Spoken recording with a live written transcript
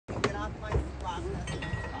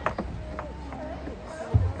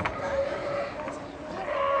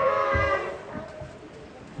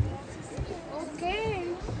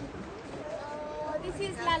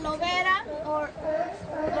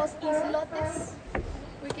lions.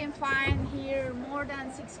 We can find here more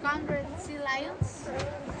than 600 sea lions.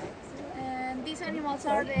 And these animals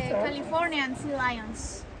are the Californian sea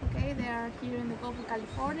lions. Okay, they are here in the Gulf of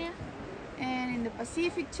California and in the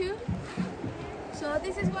Pacific too. So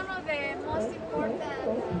this is one of the most important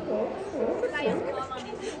lion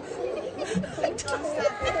colonies.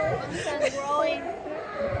 constant growing.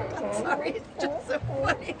 I'm sorry, it's just so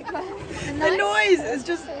funny. The noise is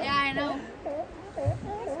just... Yeah, I know.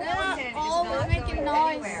 They're always making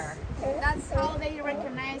noise. Anywhere. That's how they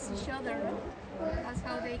recognize each other. That's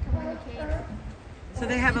how they communicate. So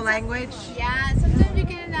they have a language? Yeah, sometimes you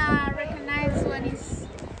can recognize when it's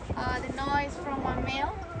the noise from a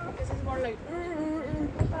male, because it's more like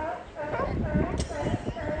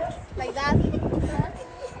that.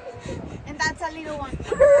 And that's a little one.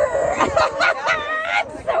 That's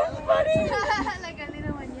so funny. Like a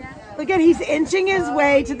little one, yeah. Look at, he's inching his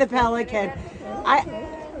way to the pelican.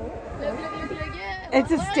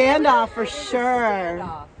 It's a standoff for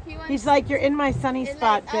sure. He's like, you're in my sunny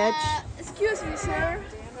spot, bitch. Excuse me, sir.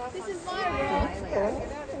 This is my road.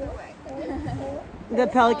 The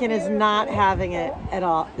pelican is not having it at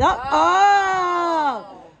all.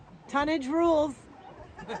 Oh! Tonnage rules.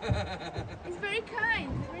 It's very kind.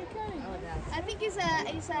 Very kind. I think it's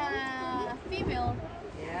a female.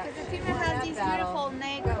 Because the female has this beautiful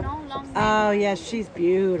neck, no long neck. Oh yes, she's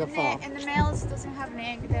beautiful. And the males doesn't have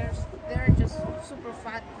neck. They're just super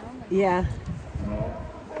fat. No? Yeah.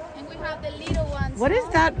 And we have the little ones. What is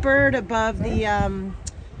that bird above the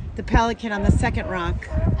pelican on the second rock?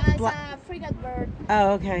 It's a frigate bird.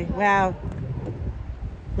 Oh, okay. Wow.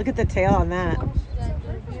 Look at the tail on that.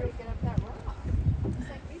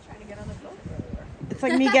 It's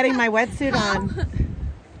like me getting my wetsuit on.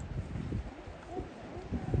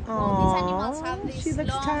 Well, these animals have these she looks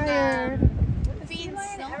long, tired. Fins,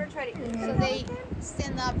 no? So they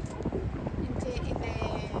stand up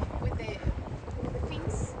with the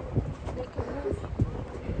fins. They can move.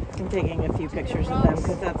 I'm taking a few pictures of them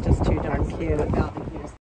because that's just too darn cute.